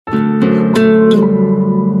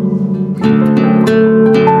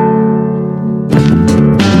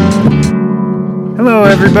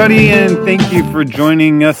everybody, and thank you for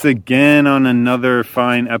joining us again on another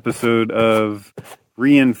fine episode of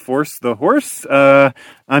Reinforce the Horse.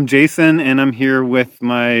 I'm Jason, and I'm here with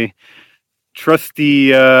my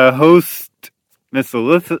trusty host, Miss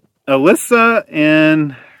Alyssa,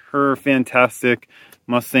 and her fantastic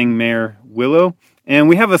Mustang mare, Willow. And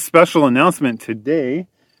we have a special announcement today.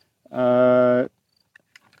 We're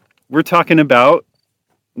talking about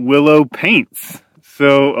Willow paints.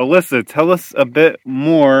 So, Alyssa, tell us a bit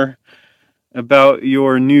more about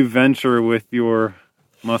your new venture with your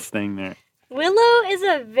Mustang there. Willow is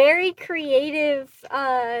a very creative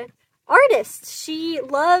artist. She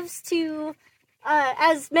loves to,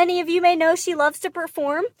 as many of you may know, she loves to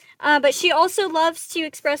perform, but she also loves to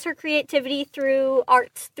express her creativity through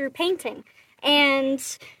art, through painting. And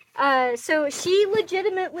so she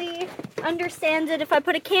legitimately understands it. If I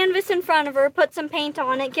put a canvas in front of her, put some paint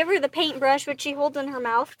on it, give her the paintbrush, which she holds in her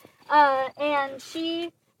mouth, and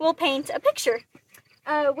she will paint a picture.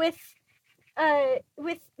 With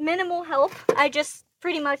minimal help, I just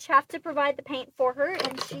pretty much have to provide the paint for her,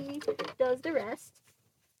 and she does the rest.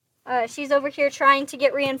 She's over here trying to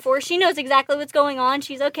get reinforced. She knows exactly what's going on.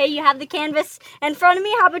 She's, okay, you have the canvas in front of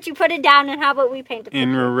me. How about you put it down, and how about we paint it?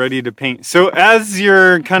 And we're ready to paint. So as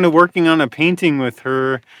you're kind of working on a painting with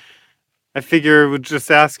her, I figure we'll just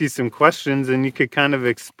ask you some questions, and you could kind of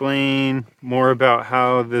explain more about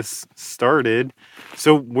how this started.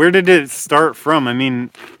 So where did it start from? I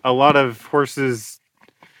mean, a lot of horses,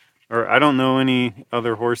 or I don't know any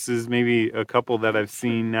other horses, maybe a couple that I've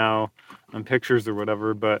seen now on pictures or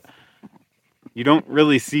whatever, but you don't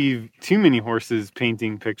really see too many horses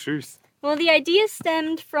painting pictures. Well, the idea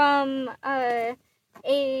stemmed from a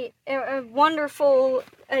wonderful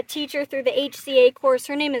teacher through the HCA course.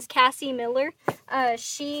 Her name is Cassie Miller.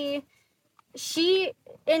 She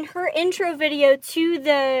in her intro video to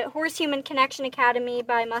the Horse Human Connection Academy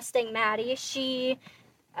by Mustang Maddie, she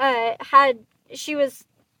was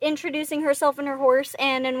introducing herself and her horse,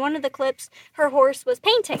 and in one of the clips, her horse was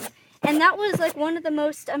painting. And that was like one of the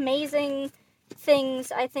most amazing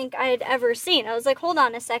things I think I had ever seen. I was like, hold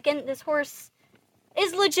on a second, this horse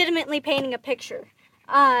is legitimately painting a picture.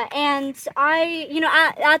 And I,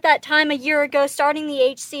 at that time a year ago, starting the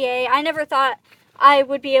HCA, I never thought I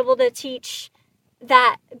would be able to teach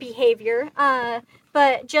that behavior.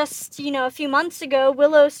 But just, a few months ago,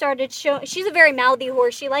 Willow started showing, she's a very mouthy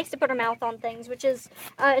horse. She likes to put her mouth on things, which is,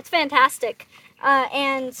 it's fantastic.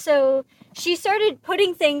 And so she started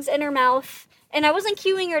putting things in her mouth, and I wasn't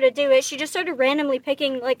cueing her to do it. She just started randomly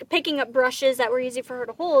picking up brushes that were easy for her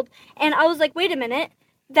to hold. And I was like, wait a minute,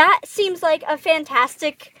 that seems like a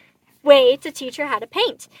fantastic way to teach her how to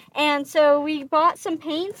paint. And so we bought some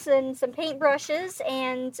paints and some paint brushes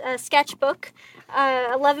and a sketchbook,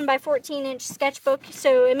 11 by 14 inch sketchbook,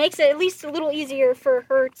 so it makes it at least a little easier for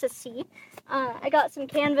her to see. I got some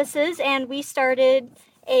canvases, and we started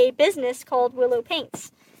a business called Willow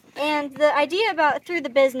Paints. And the idea through the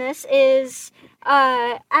business is,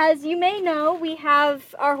 as you may know, we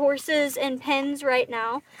have our horses in pens right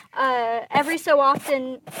now. Every so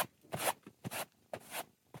often,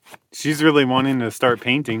 she's really wanting to start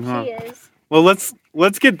painting, huh? She is. Well,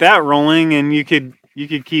 let's get that rolling, and you could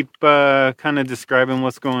keep kind of describing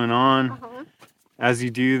what's going on as you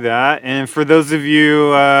do that. And for those of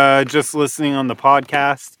you just listening on the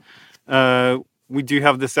podcast, we do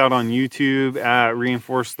have this out on YouTube at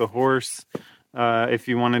Reinforce the Horse. If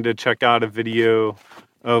you wanted to check out a video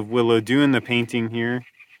of Willow doing the painting here.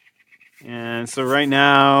 And so right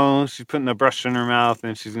now, she's putting the brush in her mouth,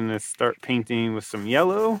 and she's going to start painting with some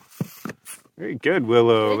yellow. Very good,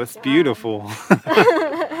 Willow. That's beautiful.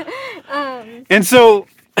 And so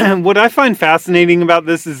what I find fascinating about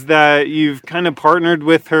this is that you've kind of partnered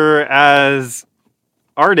with her as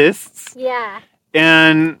artists. Yeah.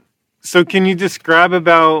 And so can you describe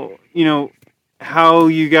about, how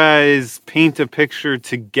you guys paint a picture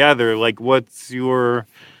together? Like, what's your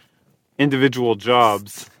individual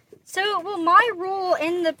jobs? So, my role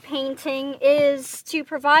in the painting is to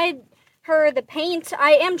provide her the paint.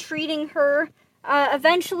 I am treating her.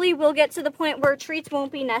 Eventually, we'll get to the point where treats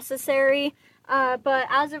won't be necessary. But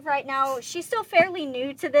as of right now, she's still fairly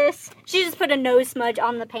new to this. She just put a nose smudge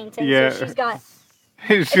on the painting, so she's got...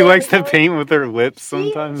 She likes to paint with her lips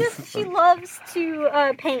sometimes. She loves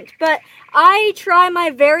to paint, but I try my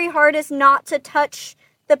very hardest not to touch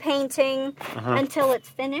the painting until it's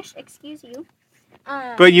finished. Excuse you.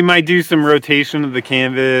 But you might do some rotation of the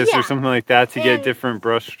canvas or something like that to get different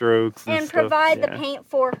brush strokes and stuff. Provide the paint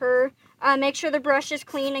for her. Make sure the brush is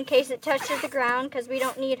clean in case it touches the ground, because we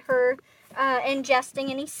don't need her ingesting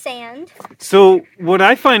any sand. So what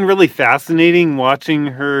I find really fascinating watching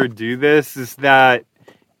her do this is that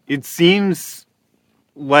it seems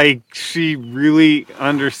like she really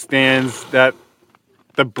understands that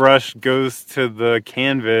the brush goes to the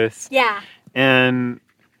canvas. Yeah. And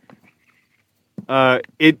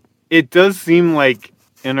it does seem like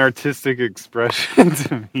an artistic expression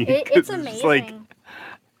to me. It's It's just amazing.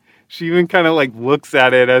 she even kind of like looks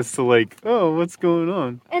at it as to like, oh, what's going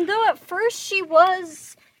on? And though at first she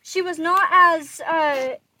was not as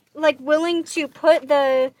like willing to put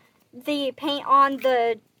the paint on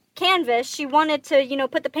the canvas. She wanted to,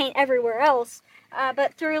 put the paint everywhere else.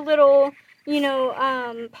 But through a little,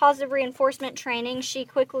 positive reinforcement training, she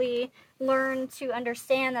quickly learned to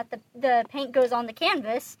understand that the paint goes on the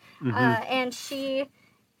canvas. Mm-hmm. And she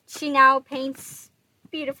now paints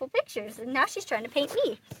beautiful pictures. And now she's trying to paint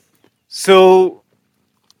me. So,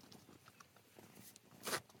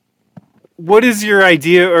 what is your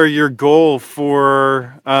idea or your goal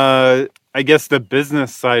for, I guess, the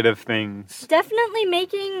business side of things? Definitely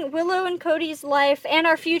making Willow and Cody's life and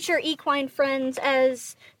our future equine friends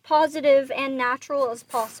as positive and natural as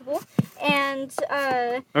possible. And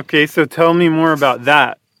okay, so tell me more about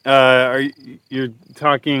that. You're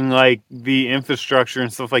talking like the infrastructure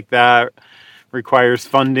and stuff like that requires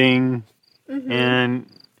funding, mm-hmm. And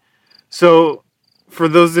so for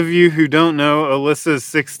those of you who don't know, Alyssa's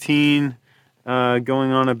 16,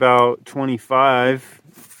 going on about 25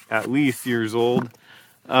 at least years old,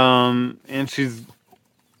 and she's,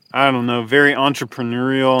 I don't know, very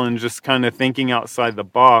entrepreneurial and just kind of thinking outside the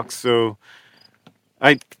box. So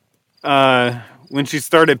when she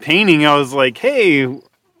started painting, I was like, hey,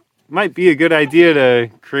 might be a good idea to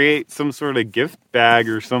create some sort of gift bag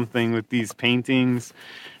or something with these paintings.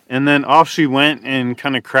 And then off she went and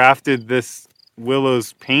kind of crafted this Willow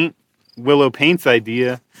paints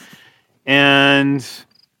idea. And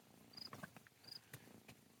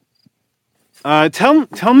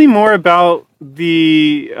tell me more about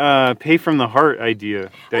the pay from the heart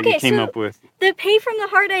idea that you came up with. The pay from the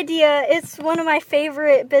heart idea is one of my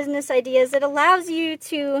favorite business ideas. It allows you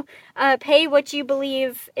to pay what you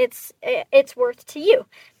believe it's worth to you.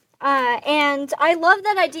 And I love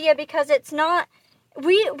that idea because it's not,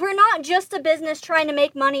 we're not just a business trying to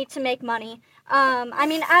make money to make money. I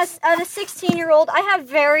mean, as a 16-year-old, I have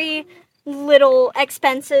very little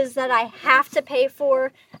expenses that I have to pay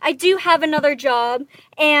for. I do have another job,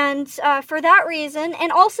 and for that reason,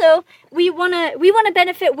 and also we wanna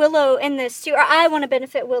benefit Willow in this too. Or I want to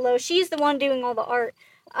benefit Willow. She's the one doing all the art,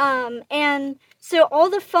 and so all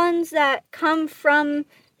the funds that come from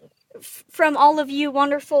all of you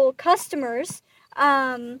wonderful customers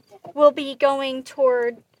will be going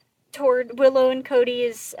toward Willow and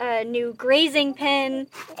Cody's new grazing pen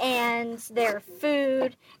and their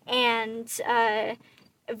food and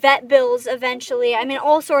vet bills eventually. I mean,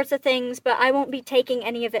 all sorts of things, but I won't be taking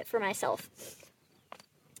any of it for myself.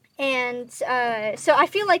 And so I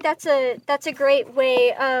feel like that's a great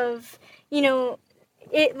way of,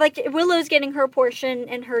 like Willow's getting her portion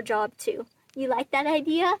in her job too. You like that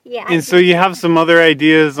idea? Yeah. And so you have some other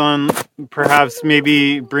ideas on perhaps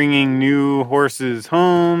maybe bringing new horses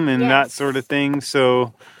home and that sort of thing.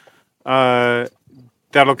 So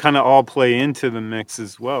that'll kind of all play into the mix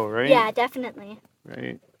as well, right? Yeah, definitely.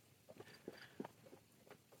 Right.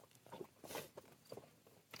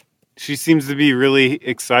 She seems to be really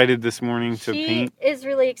excited this morning to paint. She is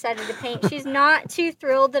really excited to paint. She's not too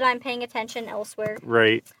thrilled that I'm paying attention elsewhere.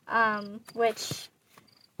 Right. Which...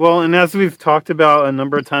 Well, and as we've talked about a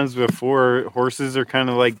number of times before, horses are kind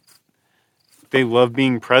of like, they love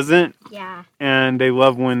being present. Yeah. And they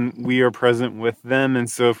love when we are present with them. And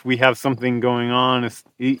so if we have something going on,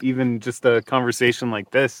 even just a conversation like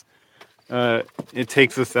this, it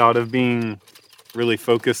takes us out of being really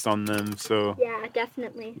focused on them. So yeah,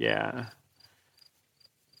 definitely. Yeah.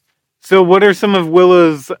 So what are some of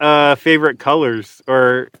Willow's favorite colors?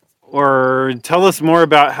 Or tell us more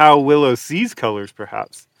about how Willow sees colors,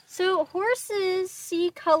 perhaps. So horses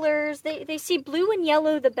see colors, they see blue and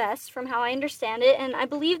yellow the best from how I understand it, and I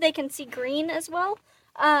believe they can see green as well.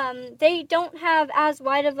 They don't have as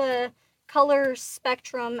wide of a color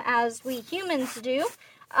spectrum as we humans do.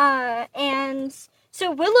 And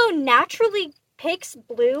so Willow naturally picks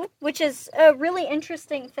blue, which is a really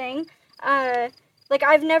interesting thing. Like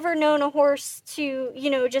I've never known a horse to,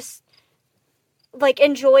 just like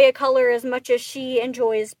enjoy a color as much as she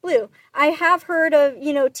enjoys blue. I have heard of,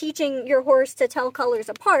 teaching your horse to tell colors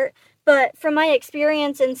apart, but from my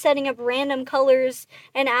experience in setting up random colors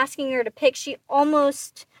and asking her to pick, she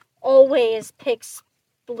almost always picks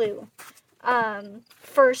blue.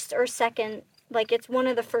 First or second, like it's one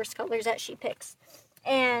of the first colors that she picks.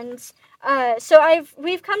 And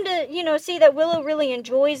we've come to see that Willow really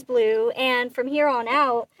enjoys blue, and from here on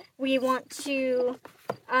out we want to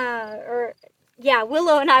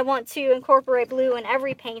Willow and I want to incorporate blue in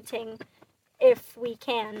every painting if we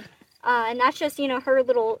can. And that's just her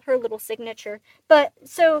little signature. But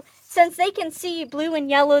so since they can see blue and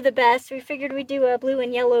yellow the best, we figured we'd do a blue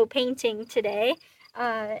and yellow painting today.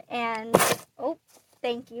 And oh,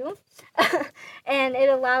 thank you. And it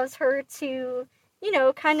allows her to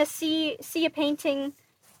kind of see a painting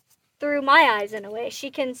through my eyes in a way. She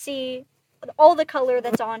can see all the color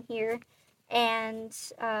that's on here, and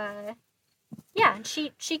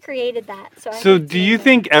she created that. So do you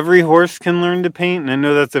think every horse can learn to paint? And I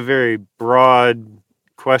know that's a very broad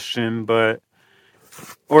question,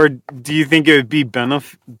 or do you think it would be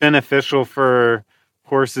beneficial for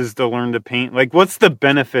horses to learn to paint? Like, what's the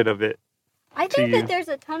benefit of it? I think that there's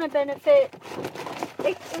a ton of benefit. What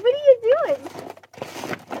are you doing?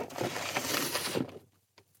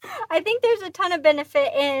 I think there's a ton of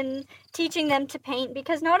benefit in teaching them to paint,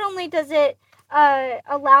 because not only does it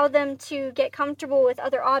allow them to get comfortable with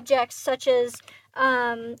other objects such as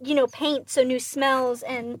paint, so new smells,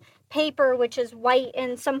 and paper, which is white,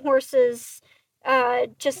 and some horses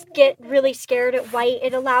just get really scared at white.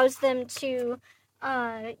 It allows them to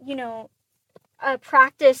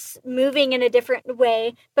practice moving in a different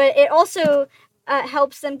way, but it also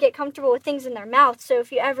helps them get comfortable with things in their mouth. So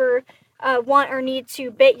if you ever want or need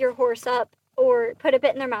to bit your horse up or put a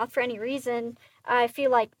bit in their mouth for any reason, I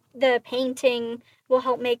feel like the painting will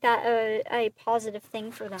help make that a positive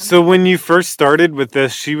thing for them. So when you first started with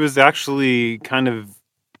this, she was actually kind of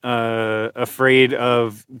afraid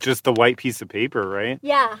of just the white piece of paper, right?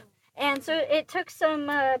 Yeah. And so it took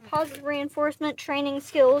some positive reinforcement training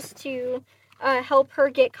skills to help her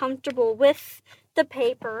get comfortable with the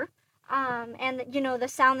paper, and the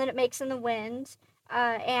sound that it makes in the wind,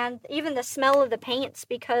 and even the smell of the paints,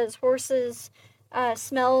 because horses'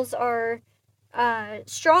 smells are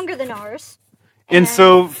stronger than ours. And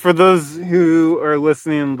so for those who are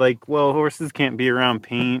listening, like, well, horses can't be around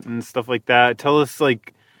paint and stuff like that, tell us,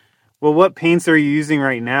 like, well, what paints are you using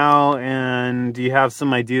right now, and do you have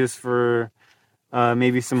some ideas for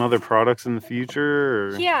maybe some other products in the future?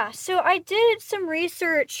 Or? Yeah, so I did some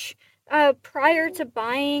research prior to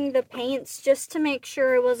buying the paints, just to make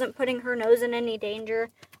sure I wasn't putting her nose in any danger.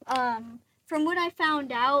 From what I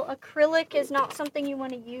found out, acrylic is not something you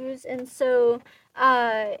want to use, and so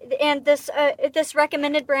this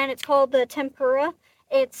recommended brand, it's called the Tempura.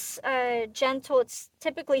 It's gentle. It's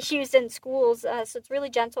typically used in schools, so it's really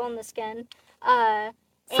gentle on the skin.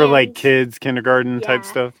 For like kids, kindergarten type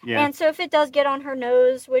stuff. Yeah. And so if it does get on her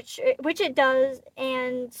nose, which it does,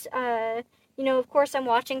 and of course I'm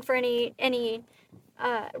watching for any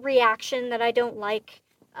reaction that I don't like.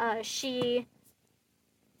 I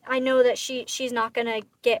know that she's not gonna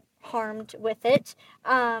get harmed with it.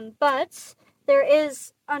 But there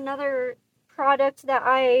is another product that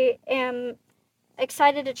I am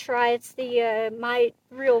excited to try. It's the my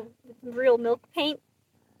real milk paints.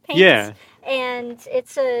 Yeah. And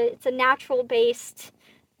it's a natural based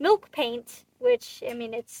milk paint, which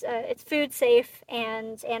it's food safe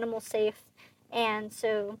and animal safe, and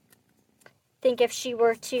so I think if she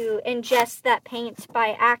were to ingest that paint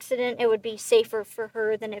by accident, it would be safer for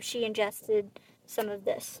her than if she ingested some of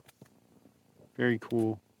this. Very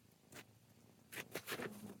cool.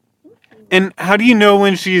 And how do you know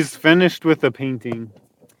when she's finished with a painting?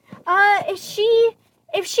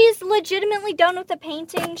 If she's legitimately done with the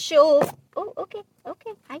painting, she'll... Oh, okay,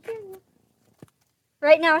 I hear you.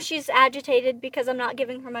 Right now she's agitated because I'm not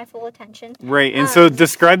giving her my full attention. Right, and so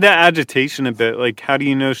describe that agitation a bit. Like, how do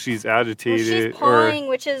you know she's agitated? Well, she's pawing,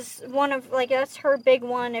 which is one of, that's her big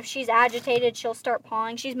one. If she's agitated, she'll start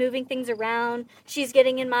pawing. She's moving things around. She's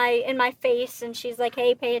getting in my face, and she's like,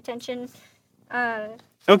 hey, pay attention.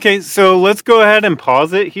 Okay, so let's go ahead and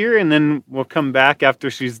pause it here, and then we'll come back after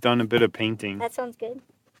she's done a bit of painting. That sounds good.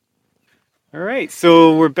 All right,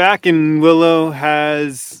 so we're back, and Willow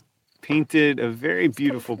has painted a very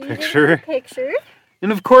beautiful picture.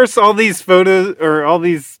 And of course, all these photos, or all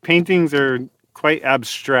these paintings are quite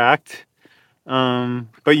abstract.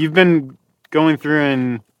 But you've been going through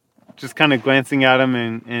and just kind of glancing at them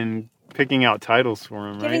and picking out titles for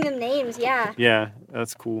them, right? Giving them names, yeah. Yeah,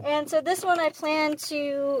 that's cool. And so this one I plan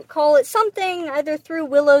to call it something either through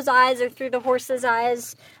Willow's eyes or through the horse's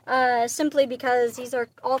eyes, simply because these are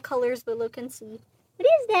all colors Willow can see. What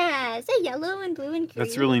is that? Is that yellow and blue and green?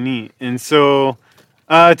 That's really neat. And so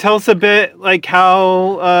tell us a bit like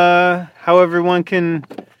how everyone can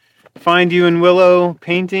find you in Willow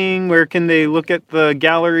painting. Where can they look at the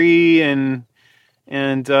gallery and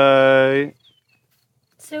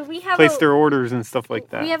So we have place their orders and stuff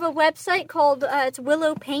like that? We have a website called it's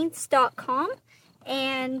willowpaints.com,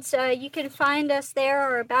 and you can find us there,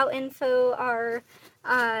 our about info, our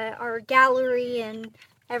gallery, and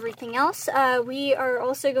everything else. We are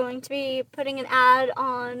also going to be putting an ad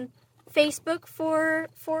on Facebook for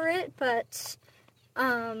it, but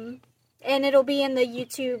and it'll be in the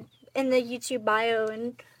YouTube bio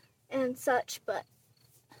and such. But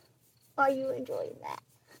are you enjoying that?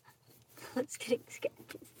 Let's getting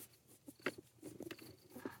sketches.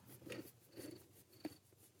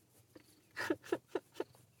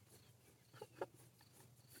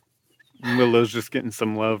 Willow's just getting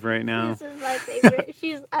some love right now. This is my favorite.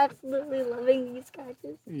 She's absolutely loving these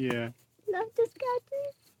sketches. Yeah. Love the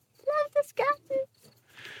sketches. Love the sketches.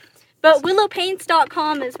 But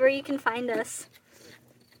willowpaints.com is where you can find us.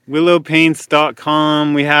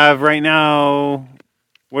 Willowpaints.com. We have right now,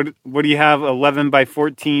 what do you have? 11 by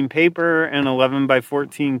 14 paper and 11 by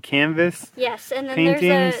 14 canvas. Yes, and then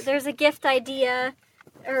paintings. there's a gift idea,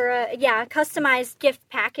 or a customized gift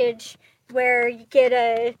package where you get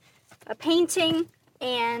a painting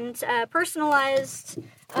and a personalized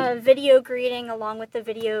video greeting along with the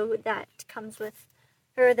video that comes with,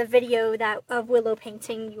 or the video that of Willow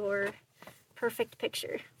painting your perfect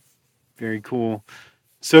picture. Very cool.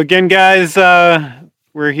 So again, guys,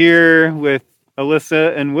 we're here with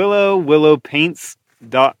Alyssa and Willow,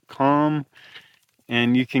 willowpaints.com,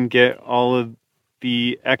 and you can get all of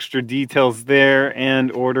the extra details there and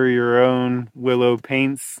order your own Willow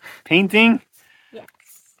Paints painting. Yes.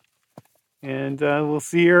 And we'll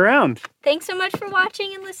see you around. Thanks so much for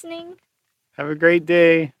watching and listening. Have a great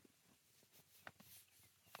day.